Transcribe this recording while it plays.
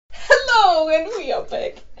Hello, and we are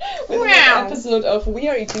back with another episode of We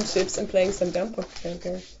Are Eating Chips and playing some dumb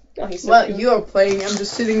Poképark. Oh, he's so well, cute. you're playing. I'm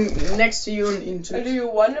just sitting next to you and eating chips. Do you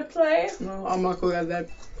want to play? No, I'm not good at that.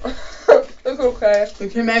 Okay. We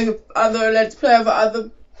can make other Let's Play of other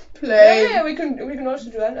play. Yeah, we can also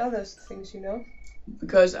do other things, you know.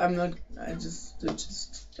 Because I'm not. I just.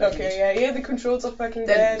 Okay, yeah, the controls are fucking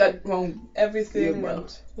bad. That won't. Everything, well.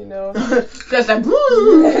 and, you know. Just like.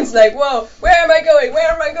 It's like, whoa, where am I going? Where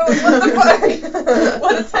am I going? What the fuck?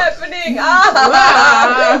 What is happening?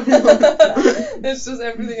 Ah! That's just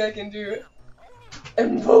everything I can do.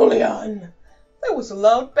 Empoleon. That was a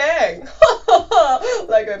loud bang.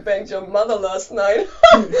 Like I banged your mother last night.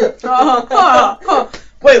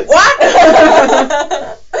 Wait, what?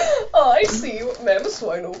 Oh, I see.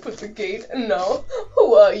 Mamoswine opened the gate, and now,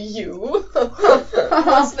 who are you?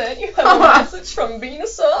 What's that? You have a message from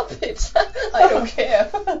Venusaur, bitch. I don't care.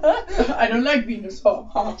 I don't like Venusaur.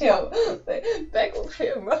 Yeah, back with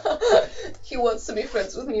him. He wants to be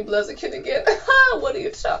friends with me, Blaziken again. What are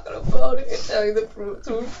you talking about? If you're telling the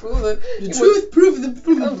truth, prove it. The truth, prove the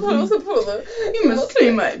proof. Prove it. You must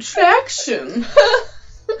claim my attraction.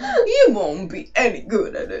 You won't be any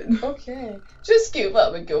good at it. Okay. Just give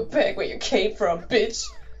up and go back where you came from, bitch.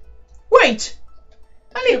 Wait!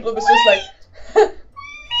 Blub is just like...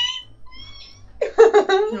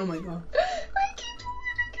 Oh my god.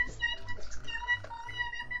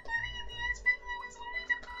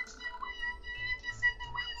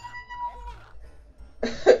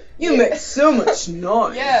 You make so much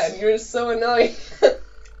noise. Yeah, and you're so annoying.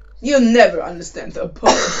 You'll never understand the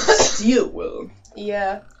power of Steel Will.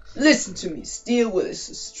 Yeah. Listen to me, Steel Will is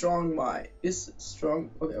a strong mind.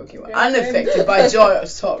 Unaffected by joy or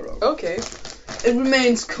sorrow. Okay. It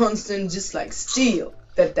remains constant just like steel.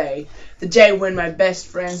 That day. The day when my best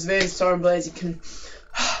friends Venusaur and Blaziken,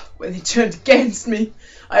 when they turned against me,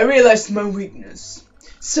 I realized my weakness.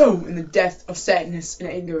 So, in the depth of sadness and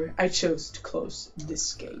anger, I chose to close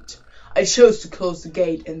this gate. I chose to close the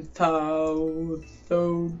gate and toughen?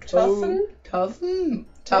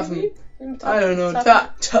 I don't know,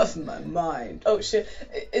 toughen my mind. Oh shit,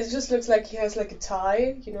 it just looks like he has like a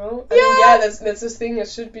tie, you know? I Yeah. mean, yeah, that's this thing it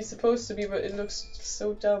should be supposed to be, but it looks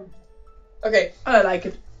so dumb. Okay. I like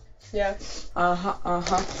it. Yeah.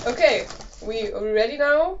 Uh-huh. Okay, are we ready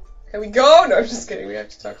now? Can we go? No, I'm just kidding, we have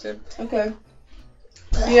to talk to him. Okay.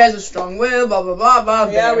 He has a strong will, blah blah blah blah.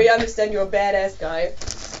 Yeah, there. we understand you're a badass guy.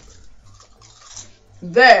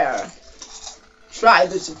 There. Try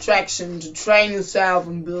this attraction to train yourself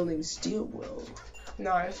in building Steel Will.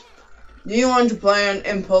 Nice. Do you want to play on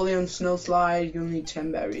Empoleon Snow Slide? You'll need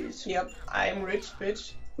 10 berries. Yep, I'm rich,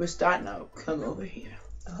 bitch. We'll start now. Come over here.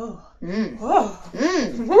 Oh. Oh.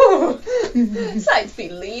 Slide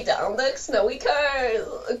feebly down the snowy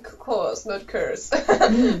course, not curse. We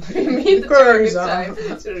meet the target time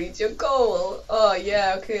to reach your goal. Oh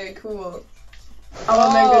yeah, okay, cool.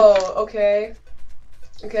 Okay.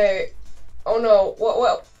 Okay. Oh no,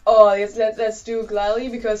 what? Oh, let's do Glally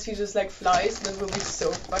because he just like flies. That will be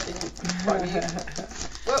so fucking funny.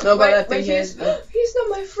 No, but I think he's not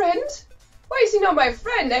my friend. Why is he not my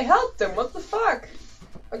friend? I helped him. What the fuck?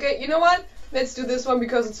 Okay, you know what? Let's do this one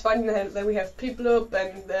because it's funny that we have Piplup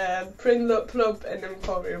and Prinlup and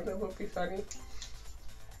Emporium. That would be funny.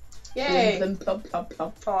 Yay!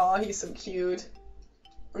 Oh, he's so cute.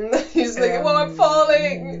 He's like, oh, I'm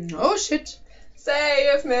falling. Oh shit!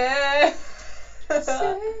 Save me!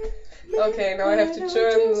 Okay, now I have to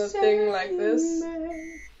turn the thing like this.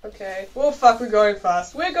 Okay. Oh fuck, we're going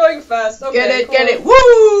fast. We're going fast. Okay, get it! Woo!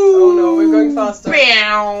 Oh no, we're going faster.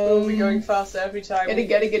 Bam! We're going faster every time. Get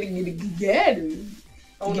it!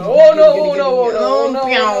 Oh no! Oh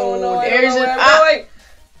no! There's it! Going.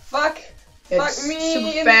 Fuck! It's Fuck me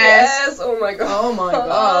super in fast. the ass! Oh my god! Oh my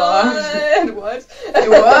god! What?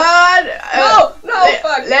 What? No!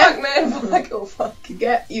 Fuck! Left. Fuck, man! Fuck! Oh fuck! You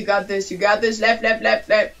got this! Left!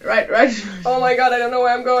 Right! Oh my god! I don't know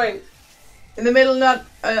where I'm going. In the middle, not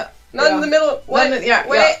in the middle. What? Wait. Yeah.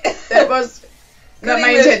 That was not my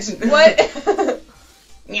intention. What?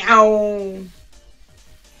 Meow.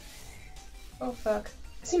 Oh fuck!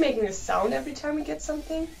 Is he making a sound every time we get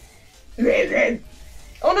something? Red.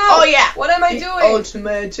 Oh no! Oh yeah! What am I doing?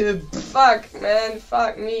 Ultimate. Fuck, man.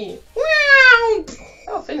 Fuck me. Meow.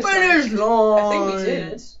 Oh, finish line. Finish line. I think we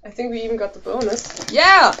did it. I think we even got the bonus.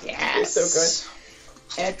 Yeah! Yes. So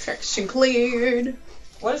good. Attraction cleared.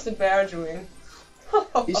 What is the bear doing?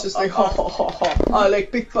 He's just like, ha ha ha ha. I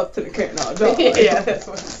like big butt and I cannot die. Yeah, that's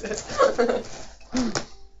what he says.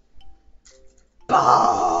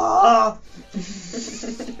 Bah!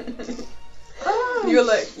 you're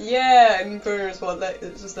like, yeah, and Burner's what, like,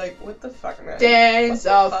 it's just like, what the fuck, man? Dance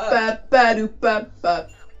off, ba ba do ba ba.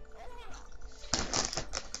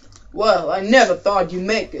 Well, I never thought you'd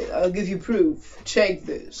make it. I'll give you proof. Take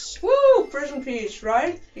this. Woo! Prison piece,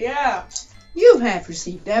 right? Yeah. You have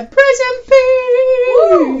received a prison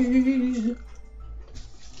piece.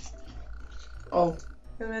 Oh.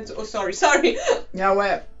 Oh, sorry. Yeah,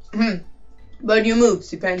 well. But your moves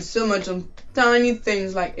depend so much on tiny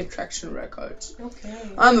things like attraction records. Okay.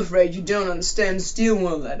 I'm afraid you don't understand steel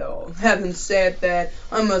well at all. Having said that,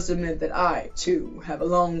 I must admit that I, too, have a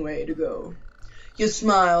long way to go. Your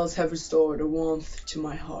smiles have restored a warmth to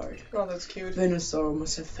my heart. Oh, that's cute. Venusaur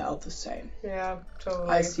must have felt the same. Yeah, totally.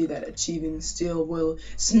 I see that achieving steel will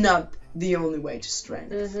is not the only way to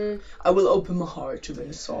strength. Mm-hmm. I will open my heart to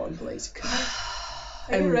Venusaur and Blaziken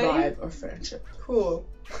and revive our friendship. Cool.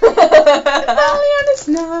 Valiant is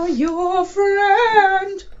now your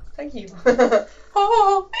friend. Thank you.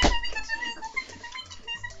 Oh.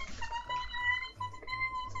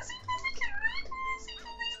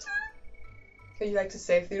 Would you like to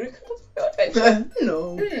save the record of your adventure?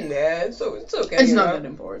 No. Yeah, it's okay. It's you not know. that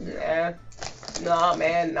important. Yeah. Nah,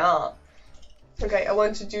 man, nah. Okay, I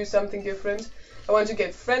want to do something different. I want to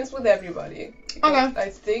get friends with everybody. Okay. I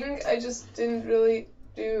think I just didn't really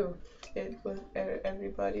do it with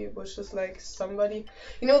everybody. It was just like somebody.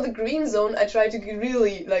 You know, the green zone, I tried to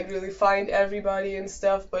really find everybody and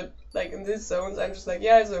stuff, but like in this zones, I'm just like,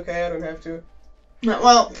 yeah, it's okay, I don't have to.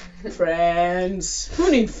 Well, friends.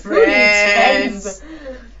 Who need friends?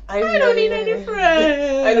 I don't need any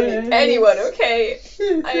friends. I don't need anyone, okay?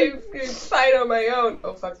 I'm fine on my own.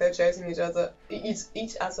 Oh fuck, they're chasing each other.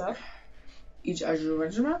 Each other. Each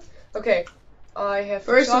other. Okay, I have.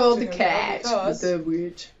 First of all, to the him cat because with the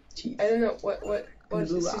weird teeth. I don't know what blue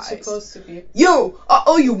is it eyes. supposed to be. Yo, I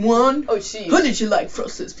owe you one. Oh, jeez. How did you like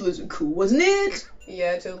Frosted's Blizzard? Cool, wasn't it?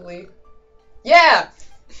 Yeah, totally. Yeah.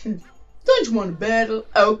 Don't you want to battle?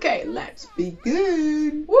 Okay, let's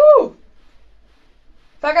begin. Woo!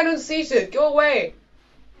 Fuck, I don't see shit. Go away.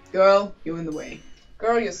 Girl, you're in the way.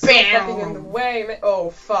 Girl, you're so Bam. fucking in the way, man.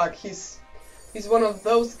 Oh fuck, he's one of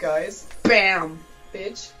those guys. Bam.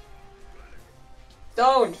 Bitch.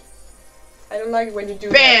 Don't. I don't like it when you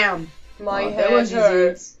do Bam. that. My Oh, that head was easy.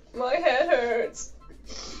 hurts. My head hurts.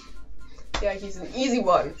 Yeah, he's an easy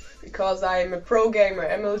one. Because I'm a pro gamer,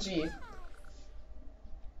 MLG.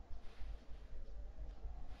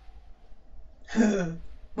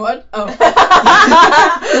 What? Oh.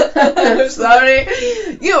 Sorry.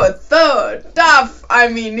 You are so tough. I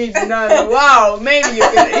mean, need none. Wow, maybe you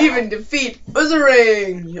can even defeat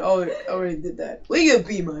Uzzering. You already did that. Will you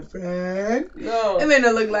be my friend? No. It may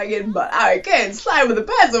not look like it, but I can slide with a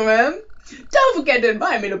pencil, man. Don't forget to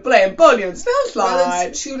invite me to play Empoleon Snow Well, Slide.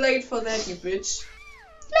 it's too late for that, you bitch.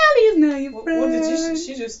 Lally is now your What friend. did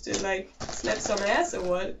she just do? Like, slap some ass or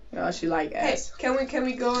what? Oh, she like Hey, ass. can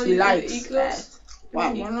we go on She the likes E-Clubs? ass.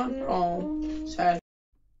 Wow, why not? Oh, sad.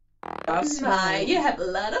 That's My, you have a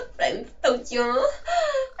lot of friends, don't you?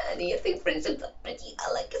 Do you think friendships are pretty?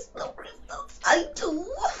 I like snow crystals. I do.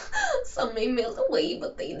 Some may melt away,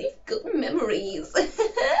 but they leave good memories. I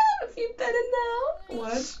feel better now.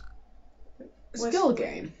 What? Skill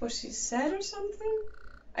game. Was she sad or something?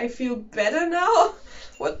 I feel better now?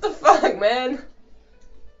 What the fuck, man?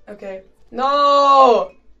 Okay.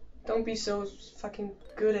 No! Don't be so fucking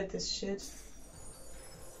good at this shit.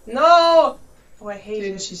 No! Oh, I hate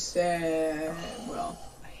Didn't it. she say? Well,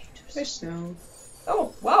 I hate her. there's snow.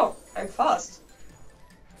 Oh, wow. I'm fast.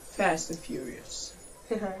 Fast and Furious.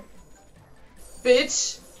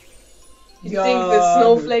 Bitch! You Yeah, think the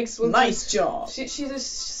snowflakes will Nice job. She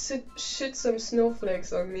just shit some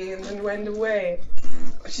snowflakes on me and then went away.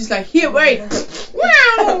 She's like, here, wait.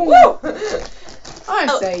 Wow! Woo!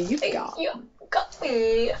 I say you got. You got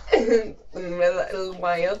me. A little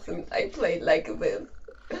while since I played like this.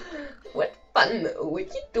 What fun.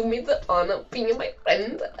 Would you do me the honor of being my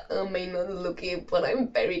friend? I may not look it, but I'm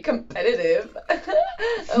very competitive.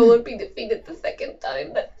 I won't be defeated the second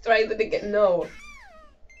time. Let's try it again. No.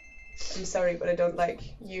 I'm sorry, but I don't like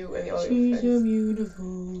you and all your She's so friends.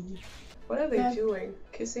 beautiful. What are they doing?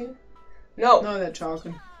 Kissing? No. No, they're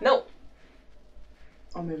talking. No.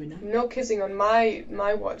 Or maybe not. No kissing on my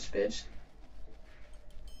watch, bitch.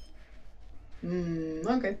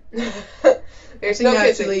 Okay. There's I think no I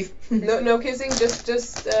have to kissing. leave. No kissing. Just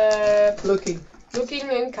Looking. looking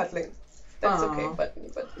and cuddling. That's Aw. okay, but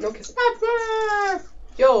no kissing.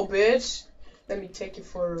 Yo, bitch. Let me take you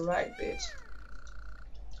for a ride, bitch.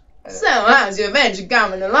 So how's your adventure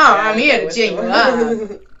coming along? I'm here to cheer you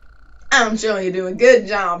up. I'm sure you do a good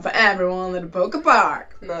job for everyone at the Poképark.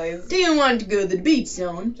 Nice. Do you want to go to the beach,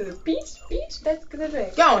 son? To the beach? That's good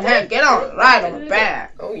way. Go ahead, get on, ride on the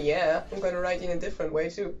back. Oh yeah, I'm gonna ride in a different way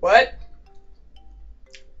too. What?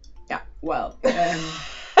 Yeah, well, I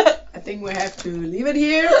think we have to leave it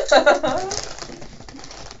here.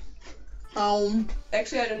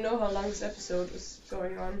 Actually, I don't know how long this episode is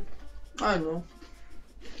going on. I don't know.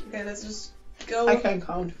 Okay, let's just go. I can't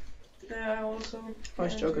count. Yeah, I also. I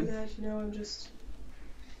was joking. That, you know, I'm just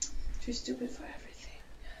too stupid for everything.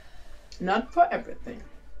 Not for everything.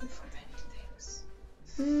 But for many things.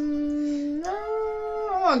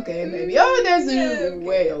 No. Okay, maybe. Oh, there's a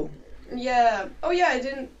whale. Yeah. Oh yeah, I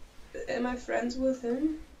didn't. Am I friends with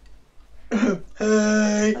him?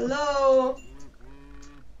 Hey. Hello.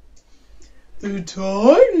 The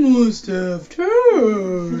tide must have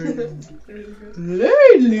turned.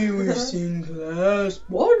 Lately we've seen glass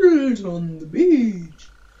bottles on the beach.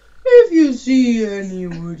 If you see any,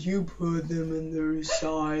 would you put them in the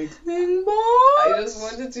recycling box? I just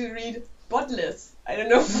wanted to read bottless. I don't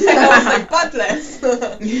know if I was like bottless.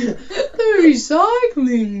 The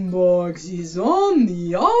recycling box is on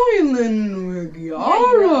the island where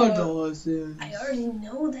Kiara does it. I already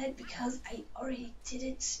know that because I already did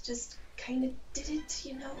it. Just kind of did it,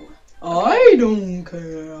 you know. I don't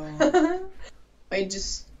care. I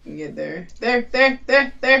just get there. There,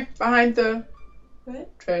 behind the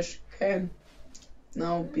What? trash can.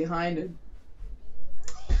 No, behind it.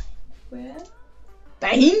 Where?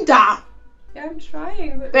 Dahinter! Yeah, I'm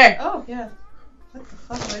trying. But... There. Oh, yeah. What the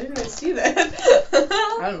fuck? Why didn't I see that?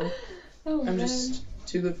 I don't know. Oh, I'm man. just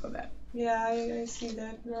too good for that. Yeah, I see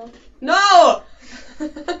that now. No!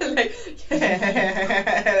 Like,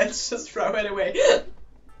 yeah, let's just throw it away.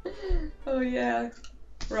 Oh, yeah.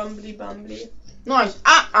 Rumbly bumbly. Nice.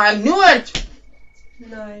 Ah, I knew it!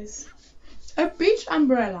 Nice. A beach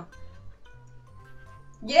umbrella.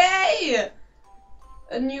 Yay!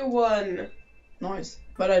 A new one. Nice.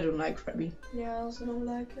 But I don't like Krabby. Yeah, I also don't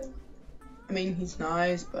like him. I mean, he's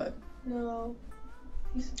nice, but... No.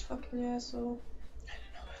 He's a fucking asshole.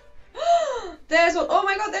 There's one. Oh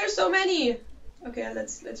my god, there's so many. Okay,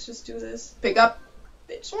 let's just do this. Pick up.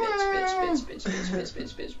 Bitch, bitch, bitch, bitch, bitch, bitch,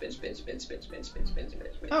 bitch, bitch, bitch, bitch, bitch, bitch, bitch, bitch,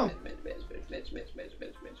 bitch, bitch, bitch,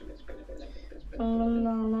 bitch, Oh.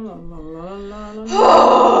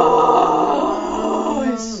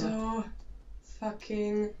 Oh, it's so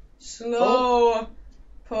fucking slow.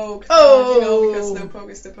 Poke. Oh. You know, because slow poke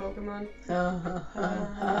is the Pokemon.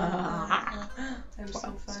 I'm so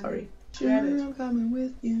funny. Sorry. Get it. I'm coming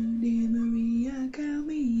with you, dear Maria, count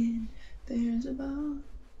me in. There's a ball.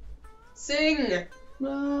 Sing!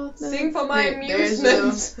 Love Sing for my There's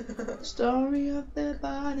amusement. a story of the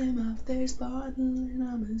bottom of this bottle, and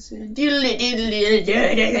I'm a sin. That's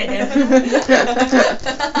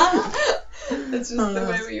just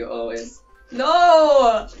the way you always.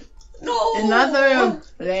 No! No! Another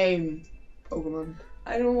lame Pokemon.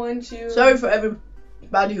 I don't want you. Sorry for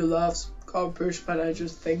everybody who loves Corpus, but I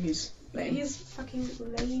just think he's lame. He's fucking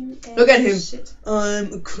lame. As Look at him. Shit.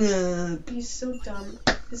 I'm a crab. He's so dumb.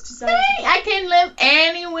 His design. Hey, I can live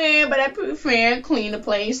anywhere, but I prefer cleaner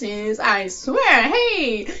places. I swear.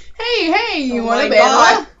 Hey, you Oh want my a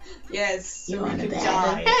battle? God. Yes. You so we want a can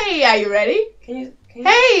battle? die. Hey, are you ready? Can you?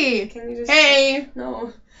 Hey, Can you just? hey.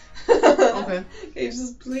 No. Okay. Can you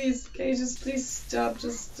just please stop?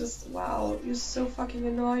 Just wow, you're so fucking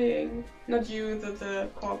annoying. Not you, the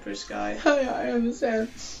corporate guy. I understand.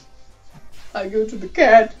 I go to the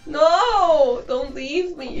cat. No, don't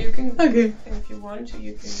leave me. You can. Okay. If you want to,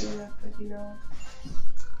 you can do that, but you know,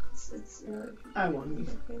 it's I want me.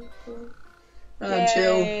 okay, cool.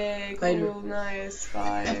 Chill. Yay, Later. cool, nice,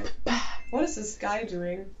 bye. What is this guy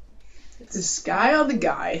doing? The sky or the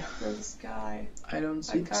guy? No, this guy. I don't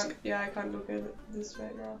see I the sky. can't. Yeah, I can't look at this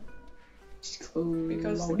right now It's close.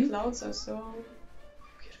 because the clouds are so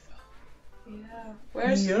Beautiful. Yeah.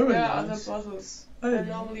 Where Very are other nice. bottles? I They're don't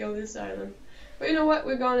know. normally on this island. But you know what?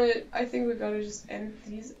 I think we're gonna just end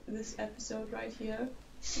this episode right here.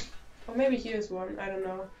 Or maybe here's one. I don't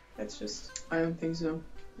know. Let's just. I don't think so.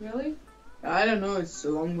 Really? I don't know. It's a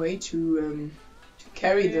long way to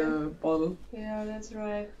carry the bottle. Yeah, that's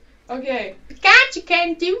right. Okay. Pikachu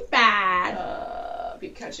can do that.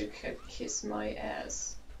 Pikachu can kiss my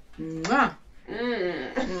ass. Mwah.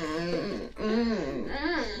 Mm.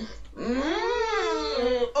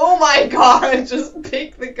 Mm. Oh my god! Just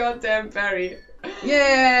pick the goddamn berry.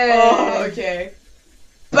 Yay! Oh, okay.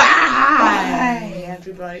 Bye! Bye,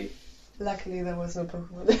 everybody. Luckily, there was no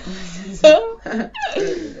Pokemon.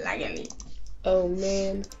 Luckily. Oh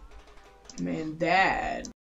man. Man, Dad.